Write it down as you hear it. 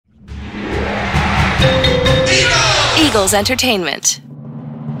Eagles Entertainment.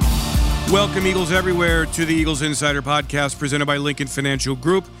 Welcome, Eagles everywhere, to the Eagles Insider Podcast presented by Lincoln Financial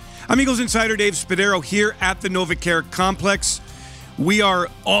Group. I'm Eagles Insider Dave Spadaro here at the NovaCare Complex. We are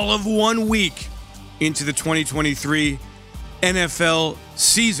all of 1 week into the 2023 NFL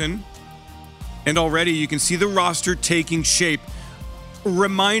season, and already you can see the roster taking shape.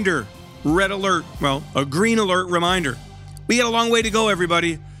 Reminder, red alert, well, a green alert reminder. We got a long way to go,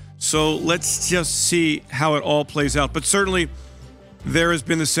 everybody, so let's just see how it all plays out. But certainly, there has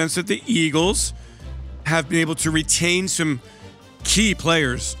been the sense that the Eagles have been able to retain some key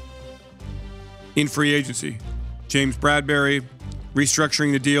players in free agency. James Bradberry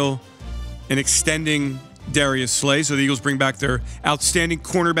restructuring the deal and extending Darius Slay, so the Eagles bring back their outstanding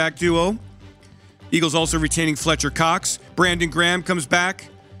cornerback duo. Eagles also retaining Fletcher Cox. Brandon Graham comes back.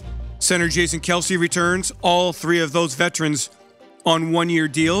 Center Jason Kelce returns. All three of those veterans on one-year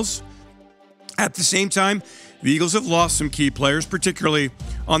deals. At the same time, the Eagles have lost some key players, particularly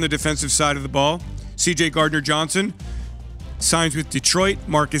on the defensive side of the ball. C.J. Gardner-Johnson signs with Detroit.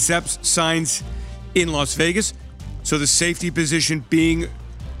 Marcus Epps signs in Las Vegas. So the safety position being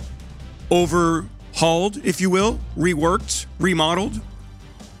overhauled, if you will, reworked, remodeled.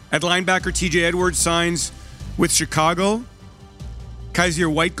 At linebacker, T.J. Edwards signs with Chicago. Kaiser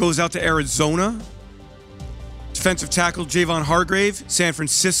White goes out to Arizona. Defensive tackle Javon Hargrave, San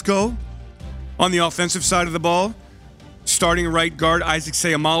Francisco. On the offensive side of the ball, starting right guard Isaac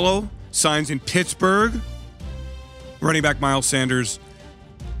Seumalo signs in Pittsburgh. Running back Miles Sanders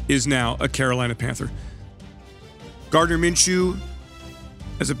is now a Carolina Panther. Gardner Minshew,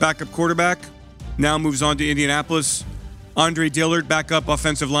 as a backup quarterback, now moves on to Indianapolis. Andre Dillard, backup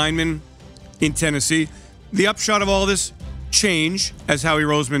offensive lineman in Tennessee. The upshot of all this change, as Howie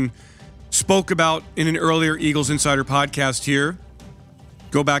Roseman spoke about in an earlier Eagles Insider podcast here.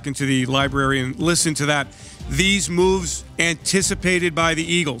 Go back into the library and listen to that. These moves anticipated by the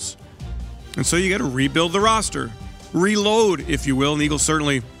Eagles. And so you got to rebuild the roster. Reload, if you will. And the Eagles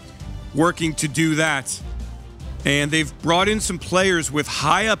certainly working to do that. And they've brought in some players with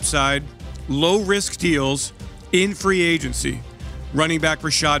high upside, low-risk deals in free agency. Running back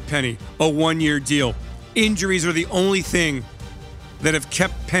Rashad Penny, a one-year deal. Injuries are the only thing that have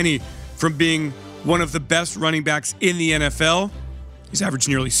kept Penny from being one of the best running backs in the NFL. He's averaged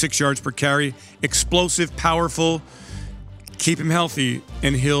nearly 6 yards per carry. Explosive, powerful. Keep him healthy,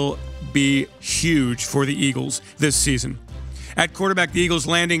 and he'll be huge for the Eagles this season. At quarterback, the Eagles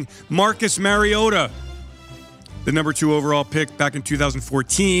landing Marcus Mariota, the number 2 overall pick back in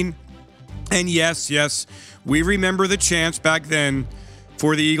 2014. And yes, we remember the chance back then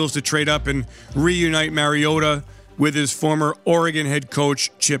for the Eagles to trade up and reunite Mariota with his former Oregon head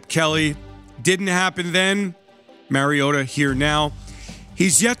coach, Chip Kelly. Didn't happen then. Mariota here now.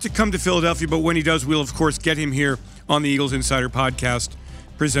 He's yet to come to Philadelphia, but when he does, we'll, of course, get him here on the Eagles Insider Podcast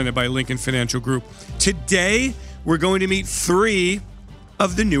presented by Lincoln Financial Group. Today, we're going to meet 3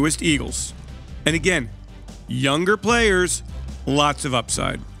 of the newest Eagles. And again, younger players, lots of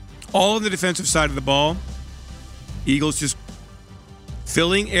upside. All on the defensive side of the ball. Eagles just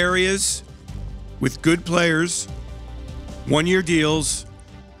filling areas with good players, one-year deals,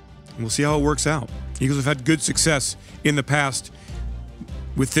 and we'll see how it works out. Eagles have had good success in the past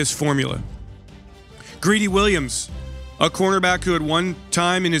with this formula. Greedy Williams, a cornerback who at one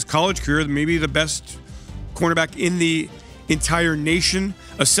time in his college career, maybe the best cornerback in the entire nation,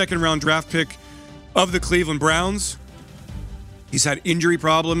 a second-round draft pick of the Cleveland Browns. He's had injury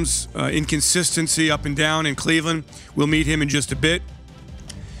problems, inconsistency up and down in Cleveland. We'll meet him in just a bit.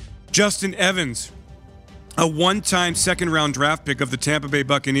 Justin Evans, a one-time second-round draft pick of the Tampa Bay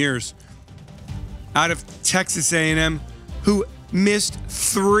Buccaneers, out of Texas A&M, who missed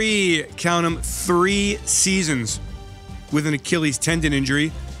 3 seasons with an Achilles tendon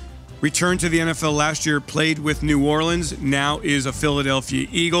injury. Returned to the NFL last year, played with New Orleans, now is a Philadelphia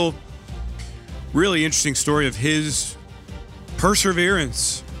Eagle. Really interesting story of his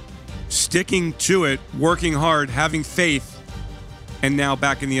perseverance, sticking to it, working hard, having faith, and now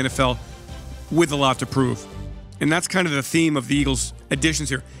back in the NFL with a lot to prove. And that's kind of the theme of the Eagles' additions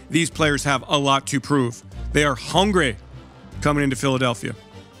here. These players have a lot to prove. They are hungry coming into Philadelphia.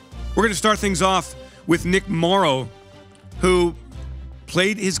 We're going to start things off with Nick Morrow, who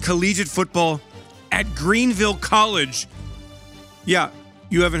played his collegiate football at Greenville College. Yeah,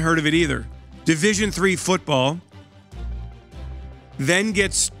 you haven't heard of it either. Division III football. Then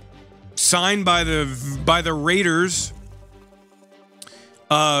gets signed by the Raiders.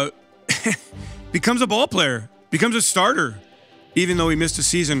 Becomes a ball player. Becomes a starter, even though he missed a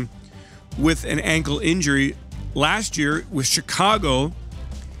season with an ankle injury. Last year with Chicago,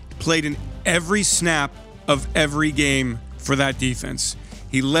 played in every snap of every game for that defense.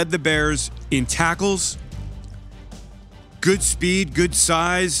 He led the Bears in tackles, good speed, good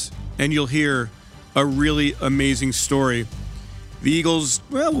size, and you'll hear a really amazing story. The Eagles,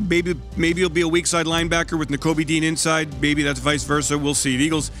 well, maybe it'll be a weak side linebacker with Nakobe Dean inside. Maybe that's vice versa. We'll see. The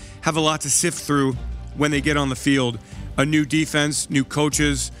Eagles have a lot to sift through when they get on the field. A new defense, new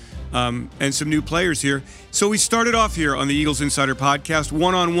coaches, and some new players here. So we started off here on the Eagles Insider Podcast,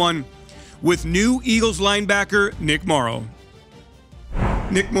 one-on-one with new Eagles linebacker Nick Morrow.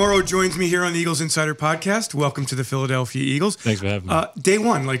 Nick Morrow joins me here on the Eagles Insider Podcast. Welcome to the Philadelphia Eagles. Thanks for having me. Day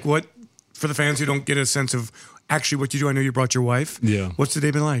one, like what, for the fans who don't get a sense of actually what you do, I know you brought your wife. Yeah. What's the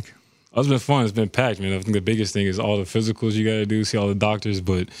day been like? It's been fun. It's been packed, man. I think the biggest thing is all the physicals you got to do, see all the doctors,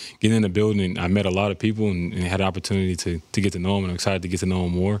 but getting in the building, I met a lot of people and had an opportunity to get to know them, and I'm excited to get to know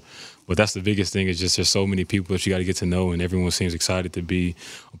them more. But that's the biggest thing is just there's so many people that you got to get to know, and everyone seems excited to be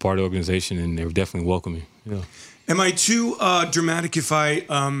a part of the organization, and they're definitely welcoming. Yeah. Am I too dramatic if I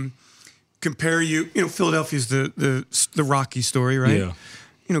compare you? You know, Philadelphia's the Rocky story, right? Yeah.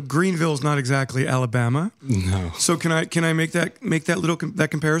 You know, Greenville's not exactly Alabama. No. So can I make that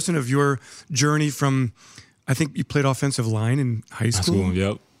comparison of your journey from? I think you played offensive line in high school.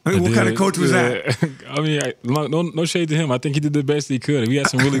 Yep. I mean, what kind of coach was that? I mean, no shade to him. I think he did the best he could. We had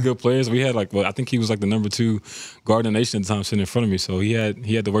some really good players. We had I think he was like the number 2 guard in the nation at the time sitting in front of me. So he had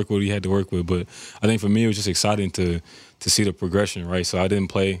to work with what he had to work with. But I think for me, it was just exciting to see the progression, right? So I didn't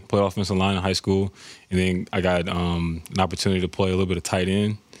play offensive line in high school, and then I got an opportunity to play a little bit of tight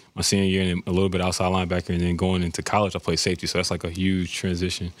end my senior year and a little bit outside linebacker, and then going into college, I played safety. So that's like a huge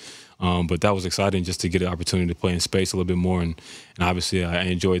transition. But that was exciting just to get an opportunity to play in space a little bit more. And obviously I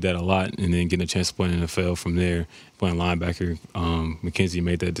enjoyed that a lot. And then getting a chance to play in the NFL from there, playing linebacker, McKenzie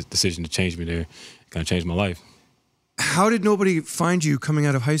made that decision to change me there. Kind of changed my life. How did nobody find you coming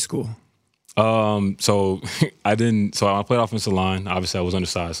out of high school? So I played offensive line. Obviously I was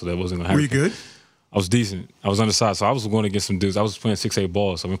undersized, so that wasn't going to happen. Were you good? I was decent. I was undersized, so I was going against some dudes. I was playing 6'8"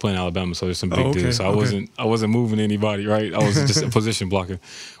 ball, so I've been playing Alabama, so there's some big dudes. So I wasn't moving anybody, right? I was just a position blocker.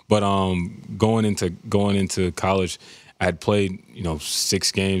 But going into college, I had played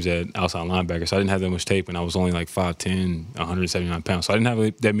 6 games at outside linebacker, so I didn't have that much tape, and I was only like 5'10", 179 pounds, so I didn't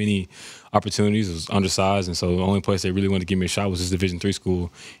have that many opportunities. I was undersized, and so the only place they really wanted to give me a shot was this Division III school,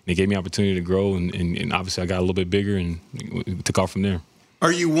 and they gave me an opportunity to grow, and obviously I got a little bit bigger, and we took off from there.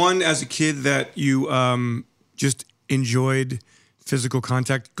 Are you one as a kid that you just enjoyed physical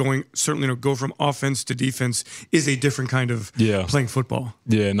contact? Certainly go from offense to defense is a different kind of playing football.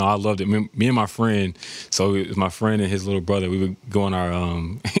 Yeah, no, I loved it. Me and my friend, so it was my friend and his little brother. We would go in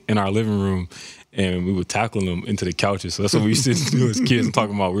our living room, and we would tackle them into the couches. So that's what we used to do as kids. I'm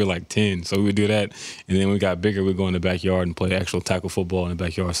talking about we were like 10. So we would do that. And then when we got bigger, we'd go in the backyard and play actual tackle football in the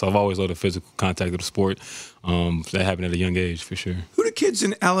backyard. So I've always loved the physical contact of the sport. That happened at a young age for sure. Who do kids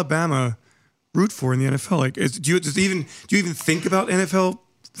in Alabama root for in the NFL? Like, do you even think about NFL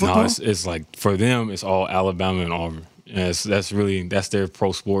football? No, it's like for them, it's all Alabama and Auburn. And that's their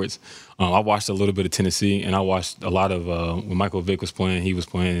pro sports. I watched a little bit of Tennessee, and I watched a lot of when Michael Vick was playing, he was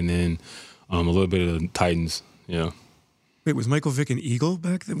playing, and then a little bit of the Titans. Yeah. Wait, was Michael Vick an Eagle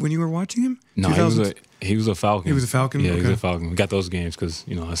back then when you were watching him? No, he was a Falcon. He was a Falcon? Yeah, okay. He was a Falcon. We got those games because,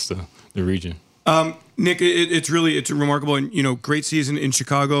 that's the region. Nick, it's remarkable, and great season in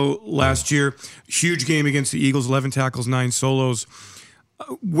Chicago last year. Huge game against the Eagles, 11 tackles, 9 solos.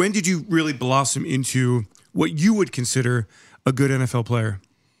 When did you really blossom into what you would consider a good NFL player?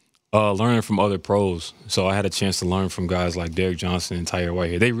 Learning from other pros. So I had a chance to learn from guys like Derek Johnson and Tyre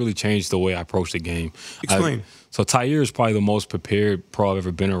Whitehead. They really changed the way I approach the game. Explain. So Tyre is probably the most prepared pro I've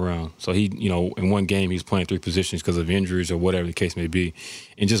ever been around. So he, in one game, he's playing 3 positions because of injuries or whatever the case may be.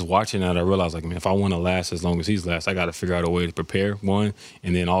 And just watching that, I realized, like, man, if I want to last as long as he's last, I got to figure out a way to prepare, one,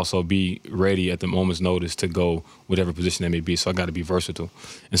 and then also be ready at the moment's notice to go whatever position that may be. So I got to be versatile.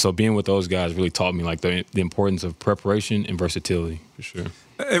 And so being with those guys really taught me, like, the importance of preparation and versatility, for sure.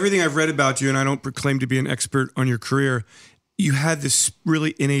 Everything I've read about you, and I don't proclaim to be an expert on your career, you had this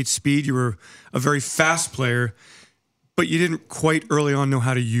really innate speed. You were a very fast player, but you didn't quite early on know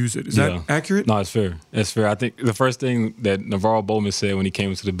how to use it. Is that accurate? No, it's fair. It's fair. I think the first thing that Navarro Bowman said when he came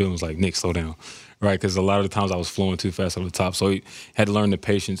into the building was like, Nick, slow down. Right, because a lot of the times I was flowing too fast over the top. So he had to learn the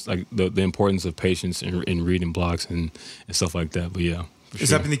patience, like the importance of patience in reading blocks and stuff like that. But yeah.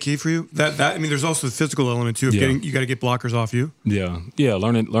 Has that been the key for you? That I mean, there's also the physical element too of you got to get blockers off you. Yeah.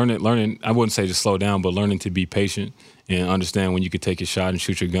 Learning. I wouldn't say just slow down, but learning to be patient and understand when you could take a shot and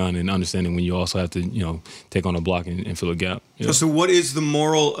shoot your gun, and understanding when you also have to, take on a block and fill a gap. Yeah. So what is the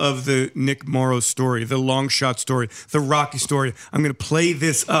moral of the Nick Morrow story, the long shot story, the Rocky story? I'm going to play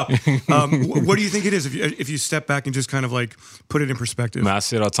this up. What do you think it is if you step back and just kind of like put it in perspective? Man, I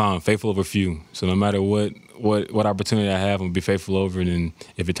say it all the time, faithful over few. So no matter what opportunity I have, I'm going to be faithful over it. And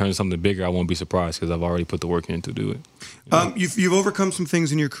if it turns into something bigger, I won't be surprised because I've already put the work in to do it. You've overcome some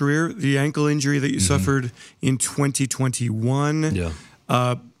things in your career. The ankle injury that you suffered in 2021. Yeah.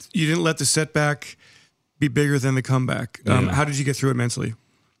 You didn't let the setback be bigger than the comeback. How did you get through it mentally?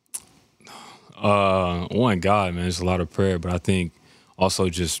 One, God, man, it's a lot of prayer, but I think also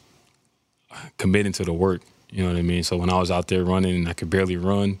just committing to the work. You know what I mean? So when I was out there running and I could barely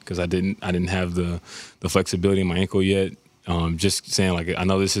run because I didn't have the flexibility in my ankle yet. Just saying, like, I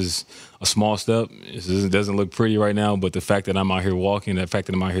know this is a small step. It doesn't look pretty right now, but the fact that I'm out here walking, the fact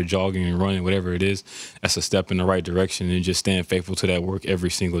that I'm out here jogging and running, whatever it is, that's a step in the right direction. And just staying faithful to that work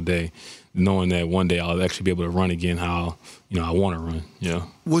every single day, knowing that one day I'll actually be able to run again how I want to run. Yeah.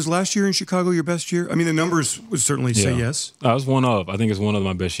 Was last year in Chicago your best year? I mean, the numbers would certainly say yes. It was one of. I think it's one of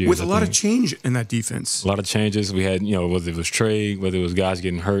my best years. With a lot of change in that defense. A lot of changes. We had, whether it was trade, whether it was guys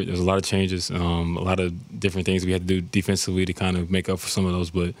getting hurt, there's a lot of changes. A lot of different things we had to do defensively to kind of make up for some of those.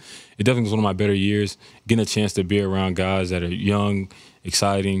 But it definitely was one of my better years. Getting a chance to be around guys that are young,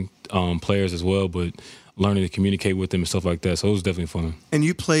 exciting players as well, but learning to communicate with them and stuff like that. So it was definitely fun. And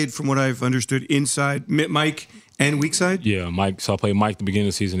you played, from what I've understood, inside Mike and weak side? Yeah, Mike. So I played Mike at the beginning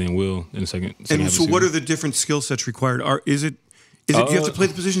of the season and Will in the second and so what are the different skill sets required? Do you have to play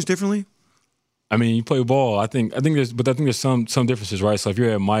the positions differently? I mean, you play ball. I think there's some differences, right? So if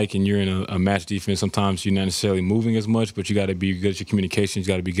you're at Mike and you're in a match defense, sometimes you're not necessarily moving as much, but you got to be good at your communications.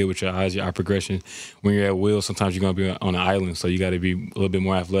 You got to be good with your eyes, your eye progression. When you're at Will, sometimes you're going to be on an island, so you got to be a little bit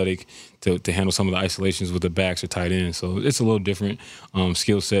more athletic to handle some of the isolations with the backs or tight ends. So it's a little different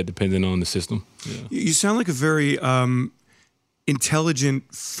skill set depending on the system. Yeah. You sound like a very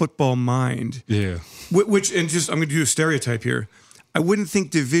intelligent football mind. Yeah. Which, and just I'm going to do a stereotype here. I wouldn't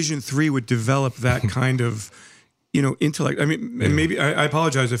think Division III would develop that kind of, intellect. I mean, and maybe I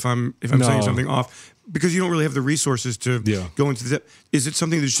apologize if I'm saying something off, because you don't really have the resources to go into the depth. Is it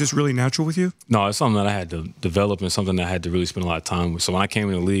something that's just really natural with you? No, it's something that I had to develop and something that I had to really spend a lot of time with. So when I came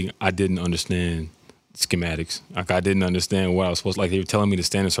in the league, I didn't understand schematics. Like, I didn't understand what I was supposed to, like, they were telling me to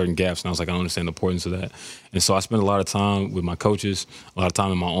stand in certain gaps, and I was like, I don't understand the importance of that. And so I spent a lot of time with my coaches, a lot of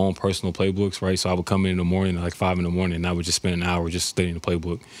time in my own personal playbooks, right? So I would come in the morning at like 5 in the morning, and I would just spend an hour just studying the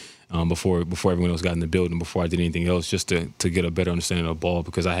playbook before everyone else got in the building, before I did anything else, just to get a better understanding of the ball,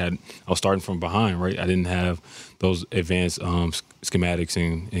 because I was starting from behind, right? I didn't have those advanced schematics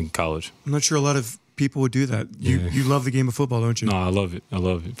in college. I'm not sure a lot of people would do that. You love the game of football, don't you? No, I love it. I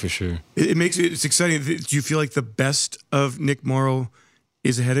love it for sure. It's exciting. Do you feel like the best of Nick Morrow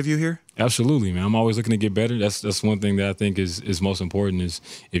is ahead of you here? Absolutely, man. I'm always looking to get better. That's one thing that I think is most important, is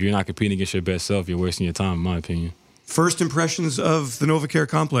if you're not competing against your best self, you're wasting your time, in my opinion. First impressions of the NovaCare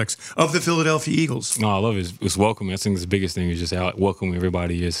complex, of the Philadelphia Eagles? No, I love it. It's welcoming. I think the biggest thing is just how welcoming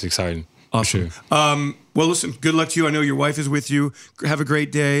everybody is. It's exciting. Awesome. For sure. Well, listen, good luck to you. I know your wife is with you. Have a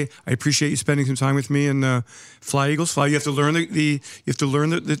great day. I appreciate you spending some time with me, and fly, Eagles, fly. You have to learn the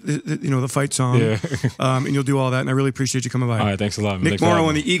fight song, and you'll do all that. And I really appreciate you coming by. All right, thanks a lot, man. Nick Morrow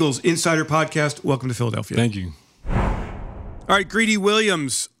on the Eagles Insider Podcast. Welcome to Philadelphia. Thank you. All right, Greedy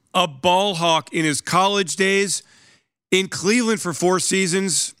Williams, a ball hawk in his college days, in Cleveland for 4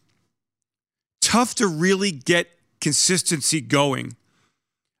 seasons. Tough to really get consistency going.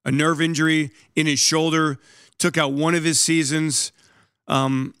 A nerve injury in his shoulder took out one of his seasons.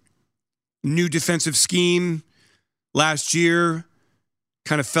 New defensive scheme last year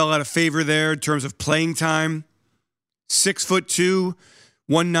kind of fell out of favor there in terms of playing time. 6'2",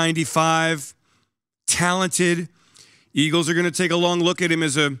 195, talented. Eagles are going to take a long look at him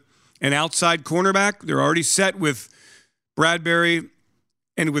as an outside cornerback. They're already set with Bradbury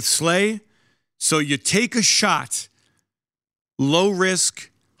and with Slay. So you take a shot, low risk,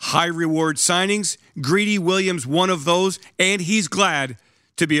 high reward signings. Greedy Williams, one of those, and he's glad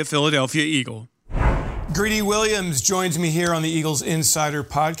to be a Philadelphia Eagle. Greedy Williams joins me here on the Eagles Insider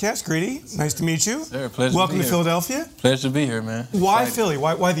Podcast. Greedy, nice to meet you. Sir, pleasure. Welcome to to Philadelphia. Pleasure to be here, man. Why Philly?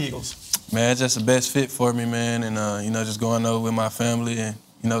 Why the Eagles? Man, it's just the best fit for me, man. And just going over with my family and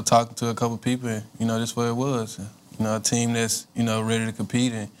talking to a couple people, and just what it was. A team that's ready to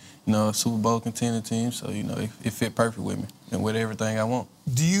compete, and a Super Bowl contender team. So it fit perfect with me and with everything I want.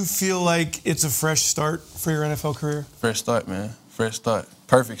 Do you feel like it's a fresh start for your NFL career? Fresh start, man. Fresh start.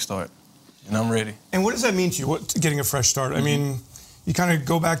 Perfect start. And I'm ready. And what does that mean to you, getting a fresh start? I mean, you kind of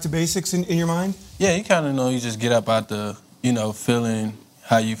go back to basics in your mind? Yeah, you kind of you just get up out the, feeling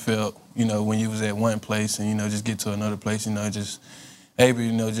how you felt you know, when you was at one place and, you know, just get to another place, you know, just able,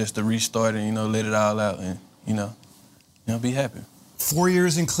 you know, just to restart and, you know, let it all out and, you know, be happy. 4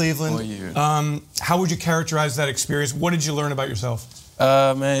 years in Cleveland. 4 years. How would you characterize that experience? What did you learn about yourself?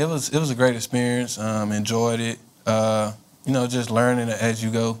 Man, it was a great experience. Enjoyed it. You know, just learning as you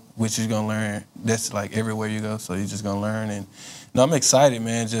go, which you're gonna learn. That's like everywhere you go, so you're just gonna learn. And you know, I'm excited,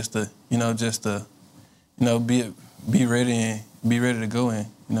 man, just to be ready to go and,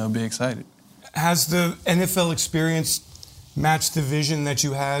 you know, be excited. Has the NFL experience matched the vision that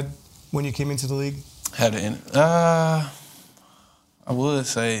you had when you came into the league? I would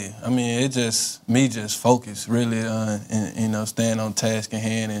say, I mean, it just focused really and, you know, staying on task at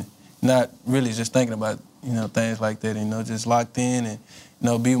hand and not really just thinking about, you know, things like that, you know, just locked in and, you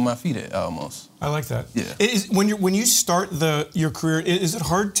know, be with my feet at almost. I like that. Yeah. When you start your career, is it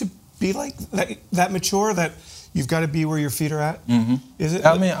hard to be like that mature, that you've got to be where your feet are at? Mm-hmm. Is it?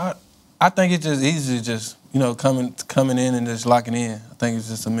 I mean, I think it's just easy to just, you know, coming in and just locking in. I think it's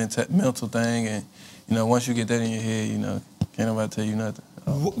just a mental thing, and, you know, once you get that in your head, you know, can't nobody tell you nothing.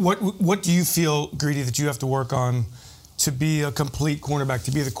 What do you feel, Greedy, that you have to work on to be a complete cornerback,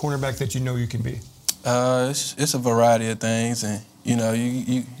 to be the cornerback that you know you can be? It's a variety of things, and, you know,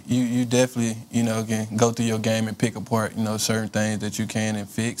 you definitely, you know, can go through your game and pick apart, you know, certain things that you can and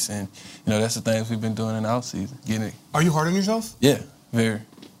fix, and, you know, that's the things we've been doing in the offseason. Getting it. Are you hard on yourself? Yeah, very.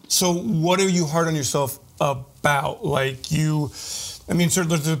 So what are you hard on yourself about? Like certainly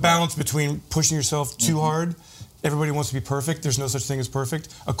there's a balance between pushing yourself too hard. Everybody wants to be perfect. There's no such thing as perfect.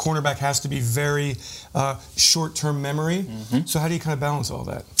 A cornerback has to be very short-term memory. Mm-hmm. So how do you kind of balance all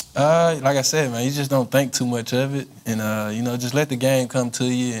that? Like I said, man, you just don't think too much of it, and you know, just let the game come to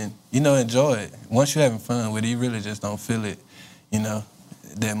you, and, you know, enjoy it. Once you're having fun with it, you really just don't feel it, you know,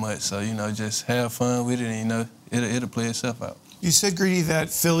 that much. So, you know, just have fun with it, and, you know, it'll play itself out. You said, Greedy, that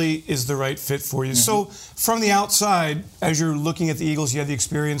Philly is the right fit for you. Mm-hmm. So from the outside, as you're looking at the Eagles, you had the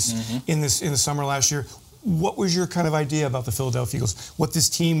experience in the summer last year. What was your kind of idea about the Philadelphia Eagles? What this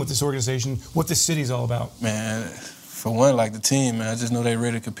team, what this organization, what this city's all about? Man, for one, like the team, man, I just know they're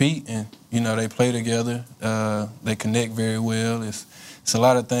ready to compete, and, you know, they play together. They connect very well. It's a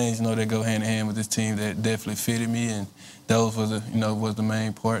lot of things, you know, that go hand in hand with this team that definitely fitted me, and those was the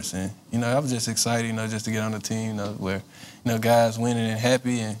main parts. And, you know, I was just excited, you know, just to get on the team, you know, where, you know, guys winning and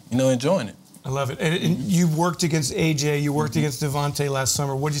happy and, you know, enjoying it. I love it. And you worked against AJ, you worked against Devontae last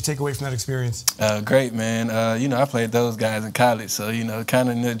summer. What did you take away from that experience? Great, man. You know, I played those guys in college, so, you know, kind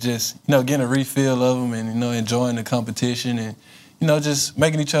of just, you know, getting a refill of them and, you know, enjoying the competition and, you know, just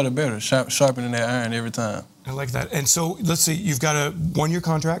making each other better, sharpening that iron every time. I like that. And so let's say you've got a one-year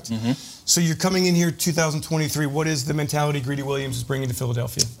contract. Mm-hmm. So you're coming in here 2023. What is the mentality Greedy Williams is bringing to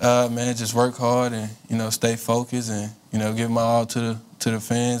Philadelphia? Man, just work hard and, you know, stay focused and, you know, give my all to the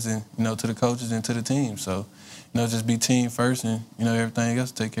fans and, you know, to the coaches and to the team. So, you know, just be team first and, you know, everything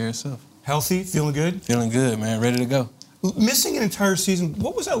else take care of itself. Healthy? Feeling good? Feeling good, man. Ready to go. Missing an entire season,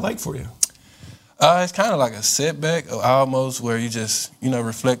 what was that like for you? It's kind of like a setback, almost, where you just, you know,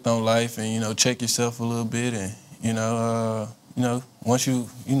 reflect on life and, you know, check yourself a little bit and, you know, once you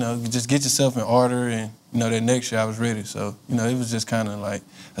just get yourself in order and, you know, that next year I was ready. So, you know, it was just kind of like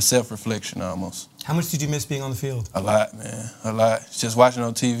a self-reflection almost. How much did you miss being on the field? A lot, man, a lot. Just watching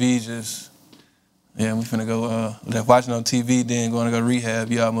on TV, we finna go, watching on TV, then going to go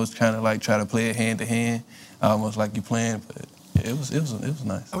rehab, you almost kind of like try to play it hand to hand, almost like you're playing, but yeah, it was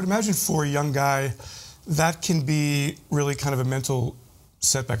nice. I would imagine for a young guy, that can be really kind of a mental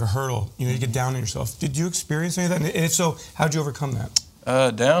setback, a hurdle. You know, you get down on yourself. Did you experience any of that? And if so, how'd you overcome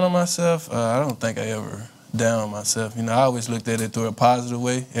that? Down on myself? I don't think I ever down on myself. You know, I always looked at it through a positive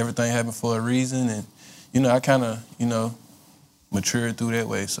way. Everything happened for a reason, and, you know, I kind of, you know, matured through that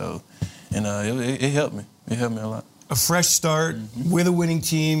way. So, and it helped me. It helped me a lot. A fresh start with a winning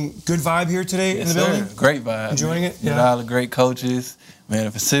team. Good vibe here today in the building? Great vibe. Enjoying it? Yeah. With all the great coaches. Man,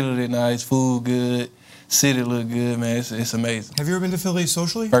 the facility nice, food good, city look good, man. It's amazing. Have you ever been to Philly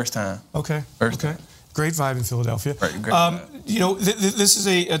socially? First time. Okay. First time. Great vibe in Philadelphia. Great vibe. You know, this is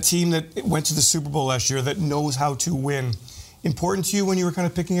a team that went to the Super Bowl last year that knows how to win. Important to you when you were kind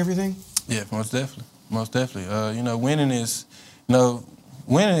of picking everything? Yeah, most definitely. Most definitely. You know, winning is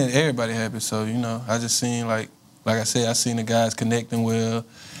everybody happy. So, you know, I just seen, like I said, I seen the guys connecting well.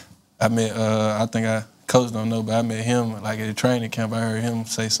 I met, I think coach don't know, but I met him, like, at a training camp. I heard him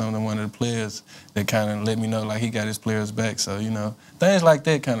say something to one of the players that kind of let me know, like, he got his players back. So, you know, things like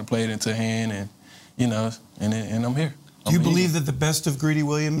that kind of played into hand, and, you know, and I'm here. Do you believe that the best of Greedy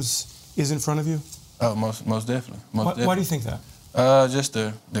Williams is in front of you? Oh, most definitely. Why do you think that? Just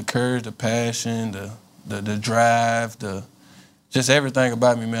the courage, the passion, the drive, just everything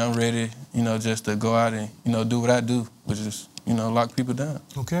about me, man. I'm ready, just to go out and, do what I do, which is, lock people down.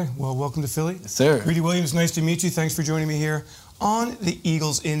 Okay, well, welcome to Philly. Yes, sir. Greedy Williams, nice to meet you. Thanks for joining me here on the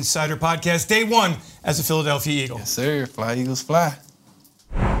Eagles Insider Podcast, day one as a Philadelphia Eagle. Yes, sir. Fly, Eagles, fly.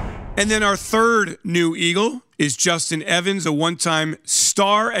 And then our third new Eagle is Justin Evans, a one-time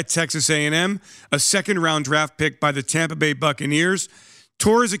star at Texas A&M, a second-round draft pick by the Tampa Bay Buccaneers,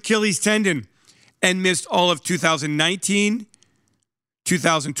 tore his Achilles tendon and missed all of 2019,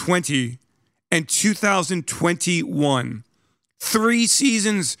 2020, and 2021. 3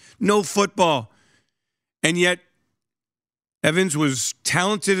 seasons, no football. And yet, Evans was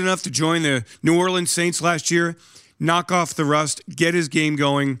talented enough to join the New Orleans Saints last year, knock off the rust, get his game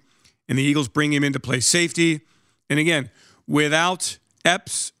going, and the Eagles bring him in to play safety. And again, without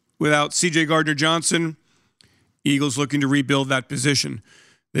Epps, without C.J. Gardner-Johnson, Eagles looking to rebuild that position.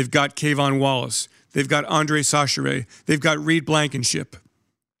 They've got Kayvon Wallace. They've got Andre Sachere. They've got Reed Blankenship.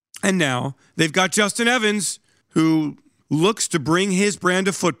 And now they've got Justin Evans, who looks to bring his brand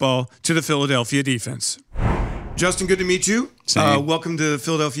of football to the Philadelphia defense. Justin, good to meet you. Welcome to the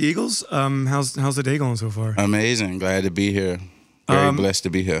Philadelphia Eagles. How's the day going so far? Amazing. Glad to be here. Very blessed to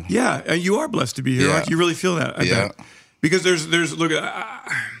be here. Yeah, you are blessed to be here. Yeah. Right? You really feel that, I bet. Because there's look,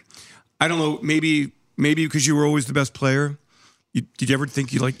 I don't know, maybe because you were always the best player. Did you ever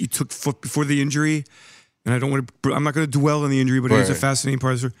think you took foot before the injury? And I'm not going to dwell on the injury, but it is a fascinating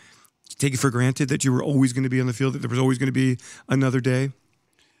part of the story. Take it for granted that you were always going to be on the field, that there was always going to be another day?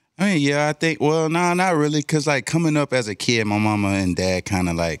 I mean, yeah, I think, well, no, not really, because, coming up as a kid, my mama and dad kind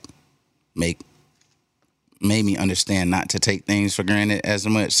of, made me understand not to take things for granted as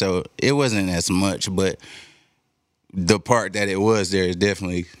much, so it wasn't as much, but the part that it was there is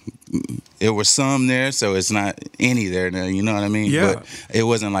definitely, it was some there, so it's not any there now, you know what I mean? Yeah. But it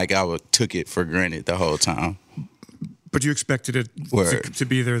wasn't like I took it for granted the whole time. But you expected it to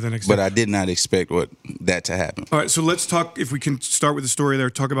be there the next But day. I did not expect that to happen. All right, so let's talk, if we can start with the story there,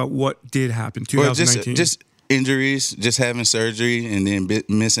 talk about what did happen, 2019. Well, just injuries, just having surgery, and then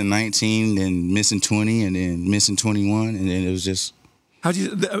missing 19, then missing 20, and then missing 21, and then it was just...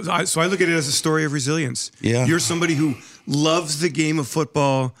 So I look at it as a story of resilience. Yeah. You're somebody who loves the game of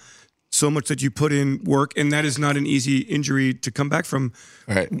football so much that you put in work, and that is not an easy injury to come back from.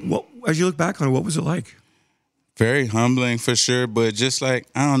 Right. As you look back on it, what was it like? Very humbling for sure, but just I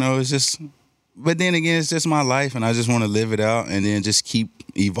don't know, it's just, but then again, it's just my life and I just want to live it out and then just keep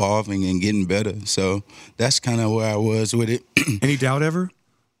evolving and getting better. So that's kind of where I was with it. Any doubt ever?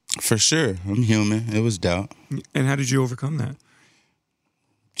 For sure. I'm human. It was doubt. And how did you overcome that?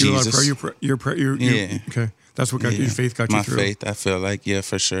 Jesus. Yeah. Okay. That's what got your faith got you through. My faith, I feel like, yeah,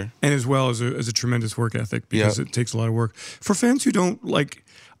 for sure. And as well as a tremendous work ethic, because it takes a lot of work. For fans who don't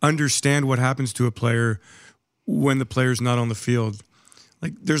understand what happens to a player when the player's not on the field,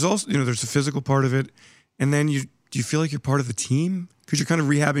 there's also, there's the physical part of it, and then do you feel like you're part of the team because you're kind of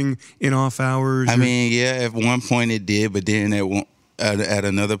rehabbing in off hours? I mean, yeah, at one point it did, but then at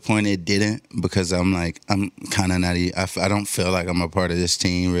another point it didn't, because I'm kind of not. I don't feel like I'm a part of this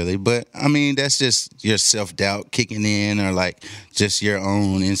team really. But I mean, that's just your self-doubt kicking in, or just your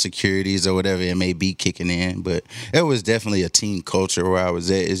own insecurities or whatever it may be kicking in. But it was definitely a team culture where I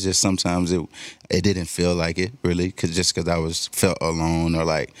was at. It's just sometimes it didn't feel like it really, because I felt alone,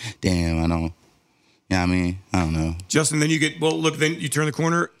 or damn, I don't. Yeah, I mean, I don't know. Justin, then then you turn the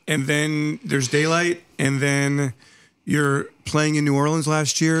corner, and then there's daylight, and then you're playing in New Orleans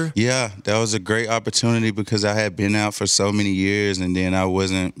last year. Yeah, that was a great opportunity because I had been out for so many years, and then I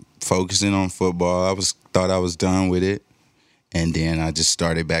wasn't focusing on football. Thought I was done with it, and then I just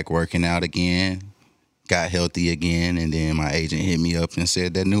started back working out again, got healthy again, and then my agent hit me up and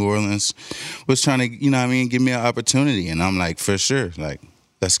said that New Orleans was trying to, give me an opportunity, and I'm like, for sure,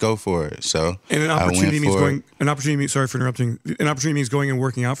 let's go for it. So and an opportunity means going. An opportunity means, sorry for interrupting. An opportunity means going and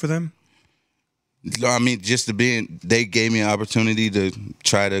working out for them. I mean, they gave me an opportunity to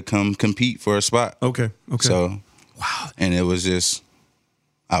try to come compete for a spot. Okay. So, wow. And it was just,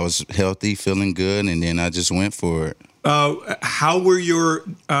 I was healthy, feeling good, and then I just went for it. How were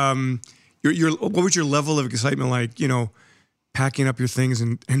what was your level of excitement like, packing up your things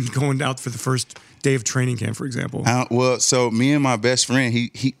and going out for the first day of training camp, for example? So me and my best friend,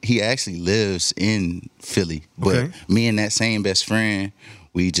 he actually lives in Philly. But me and that same best friend,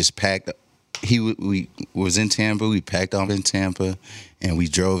 we just packed up. We was in Tampa. We packed off in Tampa, and we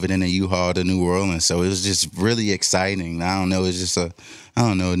drove it in a U-Haul to New Orleans. So it was just really exciting. I don't know. It's just a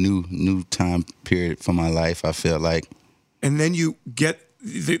new time period for my life, I feel like. And then you get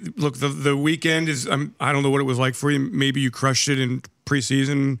the weekend is. I don't know what it was like for you. Maybe you crushed it in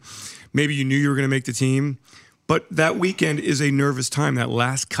preseason. Maybe you knew you were going to make the team. But that weekend is a nervous time. That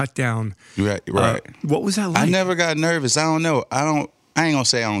last cut down. Right. What was that like? I never got nervous. I don't know. I ain't gonna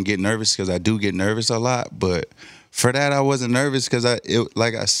say I don't get nervous because I do get nervous a lot. But for that, I wasn't nervous because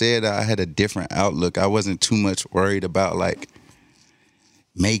like I said, I had a different outlook. I wasn't too much worried about like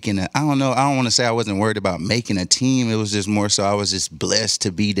making I don't know. I don't want to say I wasn't worried about making a team. It was just more so I was just blessed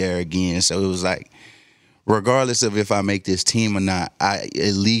to be there again. So it was like, regardless of if I make this team or not, I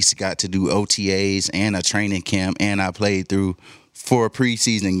at least got to do OTAs and a training camp, and I played through 4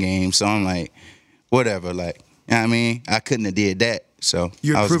 preseason games. So I'm like, whatever. Like, you know what I mean? I couldn't have did that. So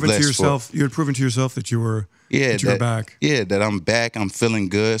you I had was proven to blessed yourself. You had proven to yourself that you were. That you were back. Yeah, that I'm back. I'm feeling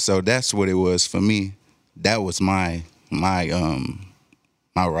good. So that's what it was for me. That was my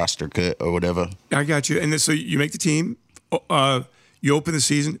roster cut or whatever. I got you. And then, so you make the team. You open the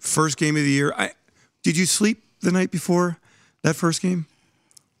season, first game of the year. Did you sleep the night before that first game?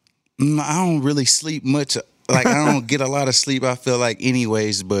 I don't really sleep much. Like, I don't get a lot of sleep, I feel like,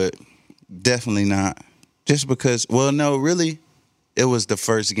 anyways, but definitely not. Just because, well, no, really, it was the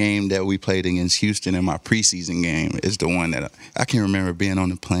first game that we played against Houston in my preseason game. It's the one that I can remember being on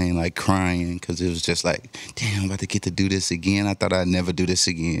the plane, like, crying because it was just like, damn, I'm about to get to do this again. I thought I'd never do this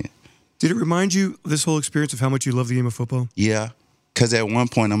again. Did it remind you, this whole experience, of how much you love the game of football? Yeah, because at one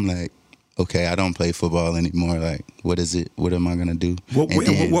point I'm like, okay, I don't play football anymore. Like, what is it? What am I going to do? What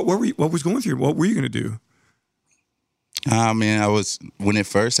was going through? What were you going to do? Man, when it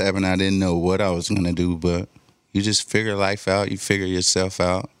first happened, I didn't know what I was going to do, but you just figure life out. You figure yourself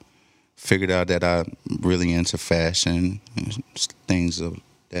out. Figured out that I'm really into fashion and things of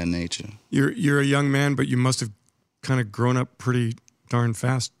that nature. You're a young man, but you must have kind of grown up pretty darn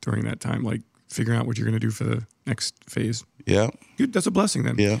fast during that time, like figuring out what you're going to do for the next phase. Yeah. Good. That's a blessing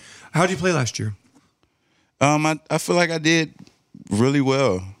then. Yeah. How did you play last year? I feel like I did really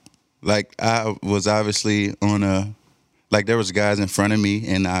well. Like, I was obviously there was guys in front of me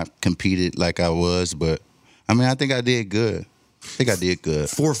and I competed like I was, but I think I did good.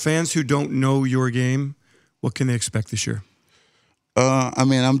 For fans who don't know your game, what can they expect this year? I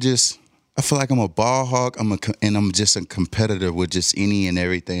feel like I'm a ball hawk. I'm just a competitor with just any and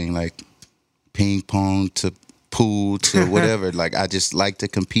everything, like ping pong to pool to whatever. Like, I just like to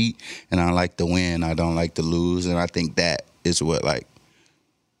compete and I like to win. I don't like to lose. And I think that is what, like,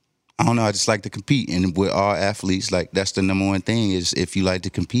 I don't know. I just like to compete. And with all athletes, like, that's the number one thing is if you like to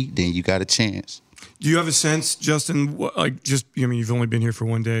compete, then you got a chance. Do you have a sense, Justin, you've only been here for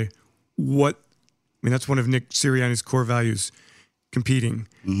one day. That's one of Nick Sirianni's core values, competing.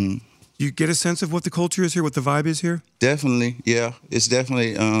 Mm-hmm. You get a sense of what the culture is here, what the vibe is here? Definitely, yeah. It's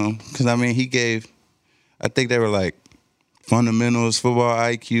definitely, because, he gave, I think they were like fundamentals, football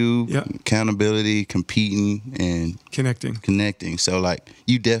IQ, accountability, competing, and connecting. So, like,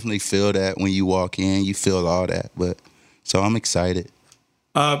 you definitely feel that when you walk in. You feel all that. So I'm excited.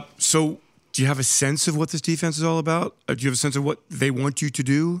 So do you have a sense of what this defense is all about? Do you have a sense of what they want you to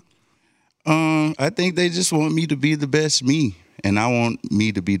do? I think they just want me to be the best me. And I want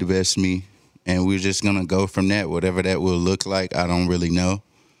me to be the best me. And we're just going to go from that. Whatever that will look like, I don't really know.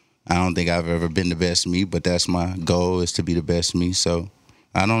 I don't think I've ever been the best me, but that's my goal, is to be the best me. So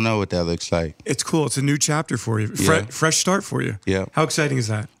I don't know what that looks like. It's cool. It's a new chapter for you. Fresh start for you. Yeah. How exciting is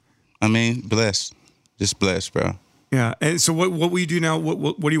that? Blessed. Just blessed, bro. Yeah. And so what will you do now?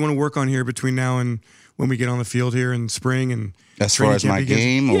 What do you want to work on here between now and when we get on the field here in spring? And as far as my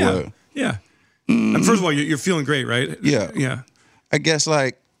game or what? Yeah. And first of all, you're feeling great, right? Yeah. Yeah. I guess,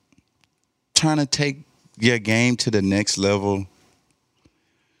 like, trying to take your game to the next level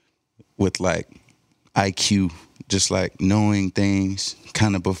with, like, IQ, just, like, knowing things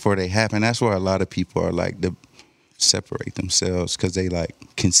kind of before they happen. That's where a lot of people are, like, to separate themselves because they, like,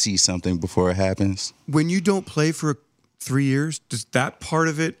 can see something before it happens. When you don't play for 3 years, does that part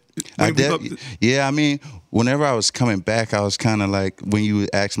of it... Whenever I was coming back, I was kind of like, when you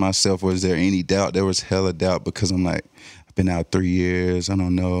ask myself, was there any doubt? There was hella doubt because I'm like, I've been out 3 years. I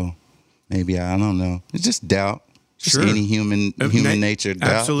don't know. Maybe I don't know. It's just doubt. Just any human nature doubt.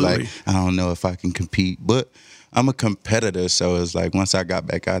 Absolutely. Like, I don't know if I can compete. But I'm a competitor, so it's like once I got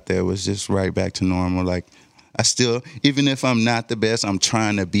back out there, it was just right back to normal. Like, I still, even if I'm not the best, I'm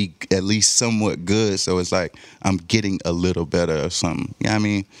trying to be at least somewhat good. So it's like I'm getting a little better or something. You know what I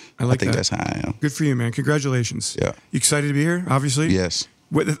mean? I think that's how I am. Good for you, man. Congratulations. Yeah. You excited to be here, obviously? Yes.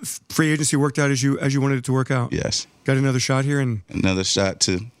 What, the free agency worked out as you wanted it to work out? Yes. Got another shot here? Another shot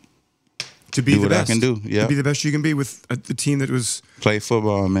to be do the what best. I can do. Yeah. To be the best you can be with the team that was... Play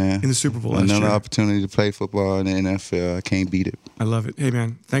football, man. In the Super Bowl last year. Another year. opportunity to play football in the NFL. I can't beat it. I love it. Hey,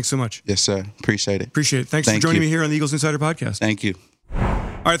 man, thanks so much. Yes, sir. Appreciate it. Thanks for joining me here on the Eagles Insider Podcast. Thank you.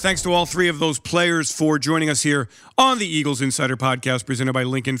 All right, thanks to all three of those players for joining us here on the Eagles Insider Podcast presented by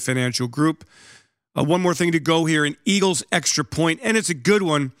Lincoln Financial Group. One more thing to go here, an Eagles extra point, and it's a good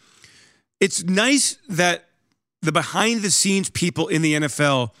one. It's nice that the behind-the-scenes people in the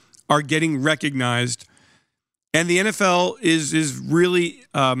NFL are getting recognized, and the NFL is really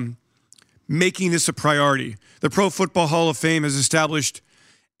making this a priority. The Pro Football Hall of Fame has established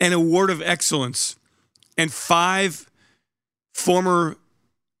an award of excellence, and 5 former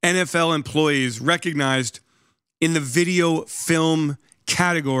NFL employees recognized in the video film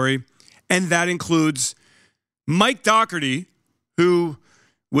category, and that includes Mike Dougherty, who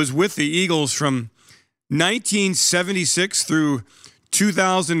was with the Eagles from 1976 through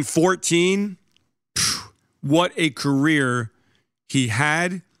 2014. What a career he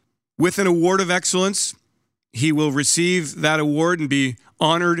had. With an award of excellence, he will receive that award and be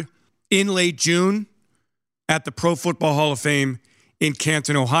honored in late June at the Pro Football Hall of Fame in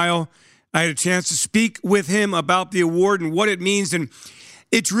Canton, Ohio. I had a chance to speak with him about the award and what it means. And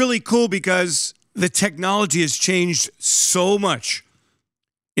it's really cool because the technology has changed so much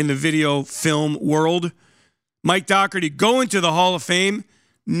in the video film world. Mike Dougherty going to the Hall of Fame.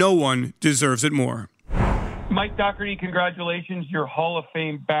 No one deserves it more. Mike Dougherty, congratulations. You're Hall of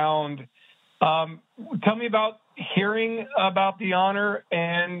Fame bound. Tell me about hearing about the honor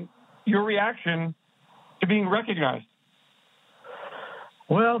and your reaction to being recognized.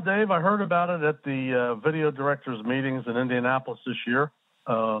 Well, Dave, I heard about it at the video directors meetings in Indianapolis this year.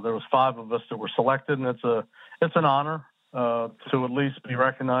 There was 5 of us that were selected, and it's an honor to at least be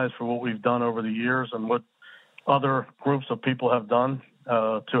recognized for what we've done over the years and what other groups of people have done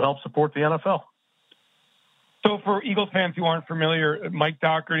to help support the NFL. So for Eagles fans who aren't familiar, Mike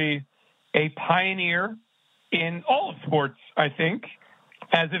Dougherty, a pioneer in all of sports, I think,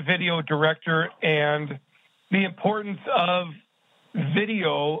 as a video director, and the importance of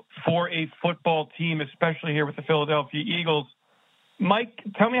video for a football team, especially here with the Philadelphia Eagles. Mike,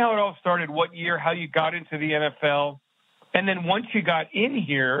 tell me how it all started, what year, how you got into the NFL, and then once you got in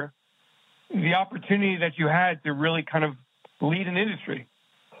here, the opportunity that you had to really kind of lead an industry.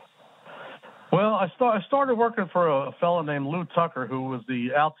 Well, I started working for a fellow named Lou Tucker, who was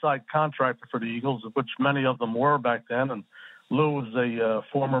the outside contractor for the Eagles, which many of them were back then. And Lou was a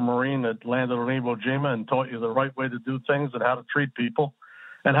former Marine that landed on Iwo Jima and taught you the right way to do things and how to treat people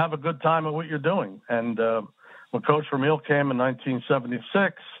and have a good time at what you're doing. And when Coach Vermeil came in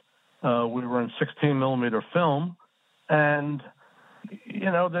 1976, we were in 16-millimeter film. And,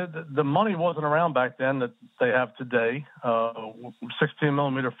 you know, the money wasn't around back then that they have today.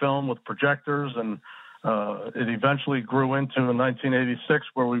 16-millimeter film with projectors, and it eventually grew into in 1986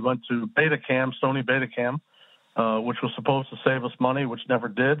 where we went to Betacam, Sony Betacam, which was supposed to save us money, which never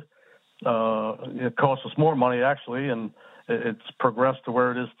did. It cost us more money, actually, and it's progressed to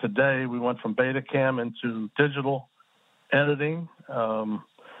where it is today. We went from Betacam into digital editing,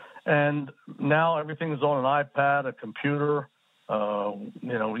 and now everything is on an iPad, a computer. You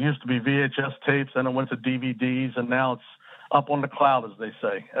know, it used to be VHS tapes, then it went to DVDs, and now it's up on the cloud, as they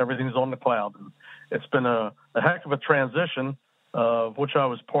say. Everything's on the cloud. And it's been a heck of a transition, of which I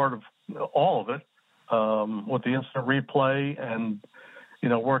was part of all of it, with the instant replay and, you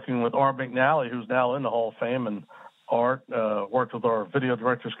know, working with Art McNally, who's now in the Hall of Fame, and Art worked with our video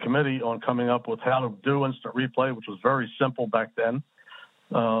directors committee on coming up with how to do instant replay, which was very simple back then.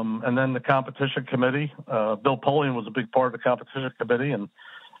 And then the competition committee, Bill Polian was a big part of the competition committee, and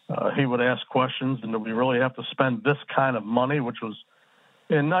he would ask questions, and do we really have to spend this kind of money, which was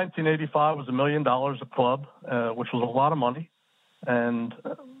in 1985 was $1 million a club, which was a lot of money, and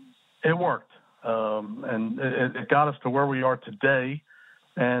it worked. And it got us to where we are today.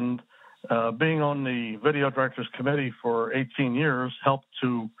 And being on the video directors committee for 18 years helped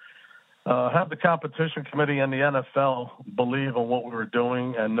to have the competition committee and the NFL believe in what we were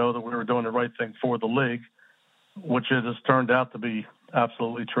doing and know that we were doing the right thing for the league, which it has turned out to be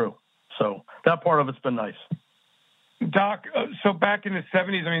absolutely true. So that part of it's been nice. Doc, so back in the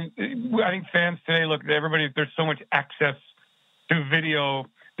 70s, I mean, I think fans today look at everybody, there's so much access to video,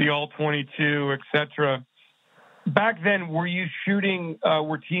 the All-22, et cetera. Back then, were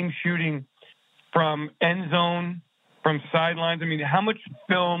teams shooting from end zone, from sidelines? I mean, how much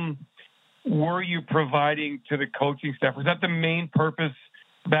film were you providing to the coaching staff? Was that the main purpose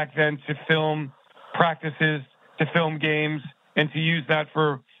back then, to film practices, to film games, and to use that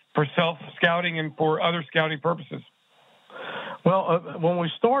for self-scouting and for other scouting purposes? Well, when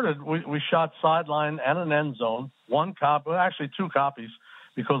we started, we shot sideline and an end zone, one copy, well, actually 2 copies,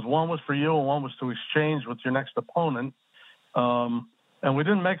 because one was for you and one was to exchange with your next opponent. And we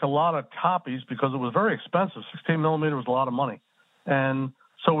didn't make a lot of copies because it was very expensive. 16 millimeter was a lot of money. And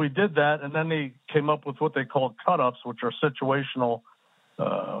So we did that, and then they came up with what they called cut-ups, which are situational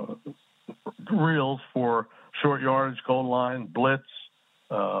reels for short yardage, goal line, blitz,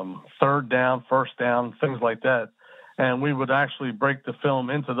 third down, first down, things like that. And we would actually break the film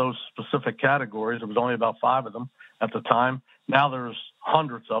into those specific categories. There was only about 5 of them at the time. Now there's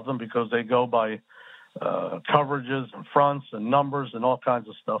hundreds of them because they go by coverages and fronts and numbers and all kinds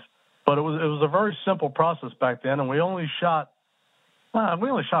of stuff. But it was a very simple process back then, and we only shot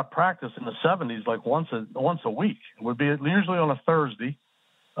practice in the 70s like once a week. It would be usually on a Thursday.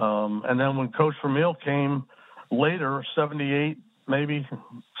 And then when Coach Vermeil came later, 78, maybe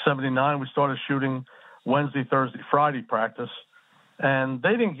 79, we started shooting Wednesday, Thursday, Friday practice. And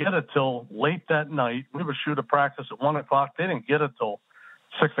they didn't get it till late that night. We would shoot a practice at 1 o'clock. They didn't get it till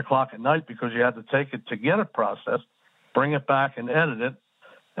 6 o'clock at night because you had to take it to get it processed, bring it back and edit it.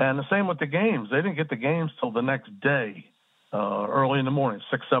 And the same with the games. They didn't get the games till the next day, early in the morning,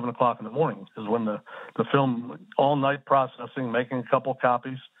 6, 7 o'clock in the morning is when the film, all night processing, making a couple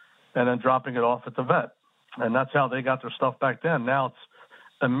copies, and then dropping it off at the vet. And that's how they got their stuff back then. Now it's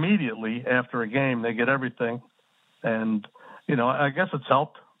immediately after a game, they get everything. And, you know, I guess it's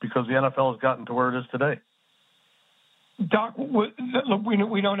helped because the NFL has gotten to where it is today. Doc, look,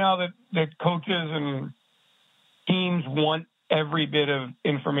 we know now that coaches and teams want every bit of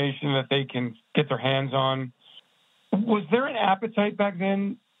information that they can get their hands on. Was there an appetite back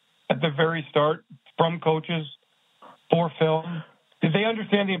then at the very start from coaches for film? Did they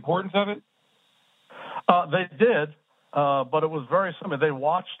understand the importance of it? They did, but it was very similar. They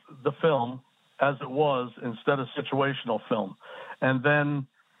watched the film as it was instead of situational film. And then,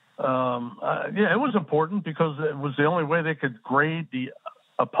 it was important because it was the only way they could grade the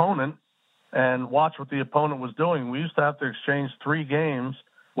opponent and watch what the opponent was doing. We used to have to exchange 3 games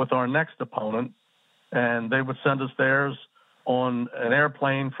with our next opponent, and they would send us theirs on an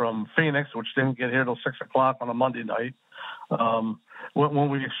airplane from Phoenix, which didn't get here till 6 o'clock on a Monday night. When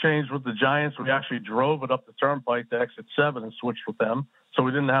we exchanged with the Giants, we actually drove it up the turnpike to exit 7 and switched with them, so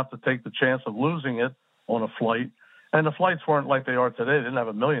we didn't have to take the chance of losing it on a flight. And the flights weren't like they are today. They didn't have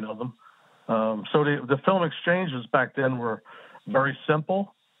a million of them. So the film exchanges back then were very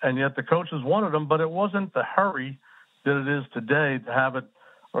simple, and yet the coaches wanted them, but it wasn't the hurry that it is today to have it.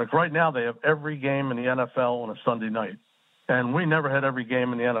 Like right now, they have every game in the NFL on a Sunday night. And we never had every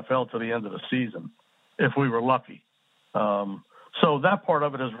game in the NFL till the end of the season, if we were lucky. So that part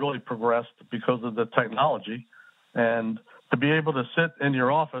of it has really progressed because of the technology. And to be able to sit in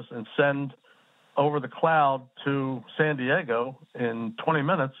your office and send over the cloud to San Diego in 20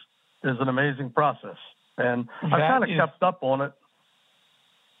 minutes is an amazing process. And I kind of kept up on it.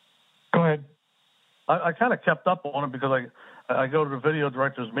 Go ahead. I kind of kept up on it because I go to the video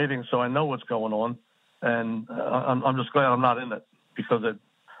directors meeting, so I know what's going on. And I'm just glad I'm not in it because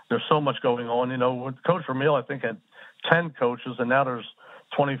there's so much going on. You know, with Coach Vermeil, I think, had 10 coaches, and now there's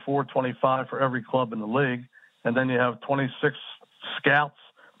 24, 25 for every club in the league. And then you have 26 scouts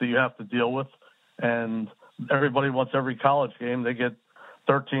that you have to deal with. And everybody wants every college game. They get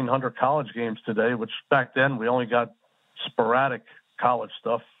 1,300 college games today, which back then we only got sporadic college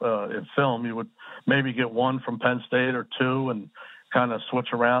stuff in film. You would maybe get 1 from Penn State or 2 and kind of switch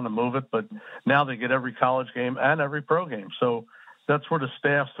around and move it. But now they get every college game and every pro game. So that's where the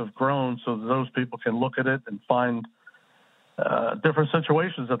staffs have grown so that those people can look at it and find different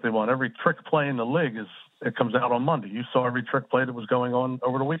situations that they want. Every trick play in the league it comes out on Monday. You saw every trick play that was going on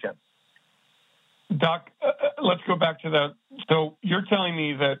over the weekend. Doc, let's go back to that. So you're telling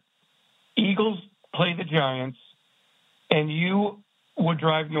me that Eagles play the Giants, and you would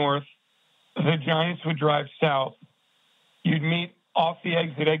drive north, the Giants would drive south. You'd meet off the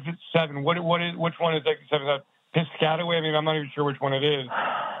exit 7. Which one is exit 7? Is that Piscataway? I mean, I'm not even sure which one it is.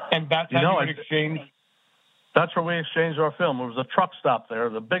 And that's how you would exchange. That's where we exchanged our film. It was a truck stop there,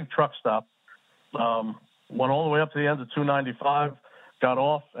 the big truck stop. Went all the way up to the end of 295, got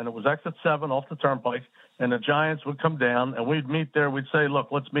off, and it was exit 7 off the turnpike, and the Giants would come down, and we'd meet there. We'd say, look,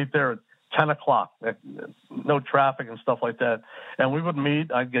 let's meet there at 10 o'clock. No traffic and stuff like that. And we would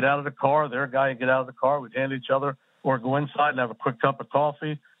meet. I'd get out of the car. Their guy would get out of the car. We'd hand each other, or go inside and have a quick cup of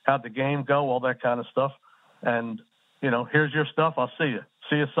coffee, how'd the game go, all that kind of stuff. And, you know, here's your stuff. I'll see you.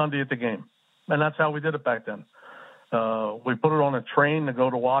 See you Sunday at the game. And that's how we did it back then. We put it on a train to go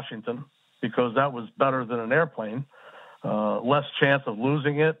to Washington because that was better than an airplane. Less chance of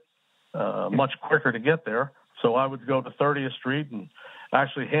losing it, much quicker to get there. So I would go to 30th Street and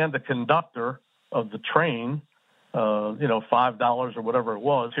actually hand the conductor of the train, $5 or whatever it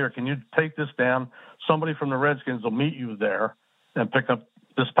was. Here, can you take this down? Somebody from the Redskins will meet you there and pick up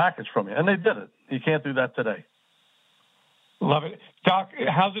this package from you. And they did it. You can't do that today. Love it. Doc,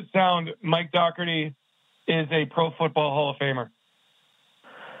 how's it sound? Mike Dougherty is a Pro Football Hall of Famer.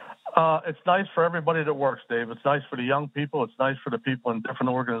 It's nice for everybody that works, Dave. It's nice for the young people. It's nice for the people in different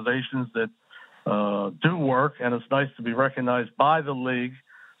organizations that do work, and it's nice to be recognized by the league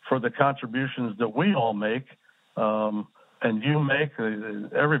for the contributions that we all make, and you make,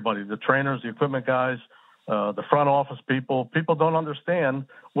 everybody, the trainers, the equipment guys, the front office people. People don't understand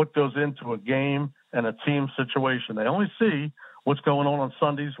what goes into a game and a team situation. They only see what's going on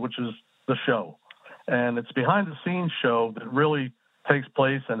Sundays, which is the show. And it's behind-the-scenes show that really takes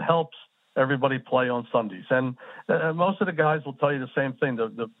place and helps everybody play on Sundays. And most of the guys will tell you the same thing.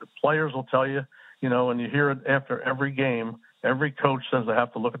 The players will tell you, and you hear it after every game. Every coach says they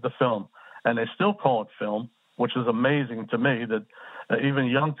have to look at the film, and they still call it film, which is amazing to me that even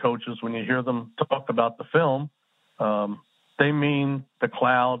young coaches, when you hear them talk about the film, they mean the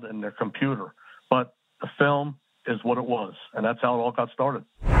cloud and their computer. But the film is what it was, and that's how it all got started.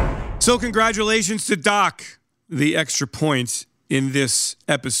 So congratulations to Doc, the extra points in this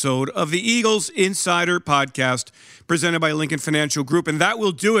episode of the Eagles Insider Podcast presented by Lincoln Financial Group. And that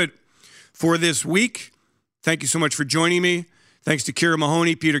will do it for this week. Thank you so much for joining me. Thanks to Kira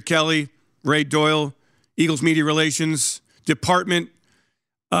Mahoney, Peter Kelly, Ray Doyle, Eagles Media Relations Department,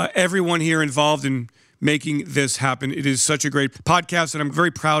 everyone here involved in making this happen. It is such a great podcast, and I'm very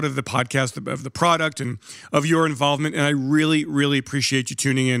proud of the podcast, of the product, and of your involvement. And I really, really appreciate you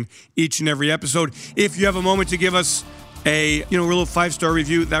tuning in each and every episode. If you have a moment to give us a little 5-star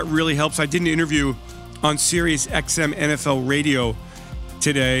review, that really helps. I did an interview on Sirius XM NFL Radio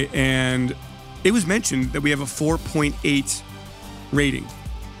today, and it was mentioned that we have a 4.8 rating.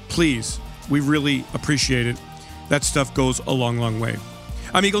 Please, we really appreciate it. That stuff goes a long, long way.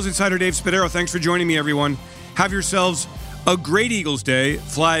 I'm Eagles Insider Dave Spadaro. Thanks for joining me, everyone. Have yourselves a great Eagles day.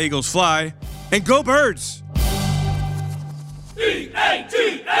 Fly, Eagles, fly. And go Birds! E-A-G-L-E-S,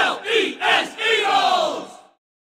 Eagles!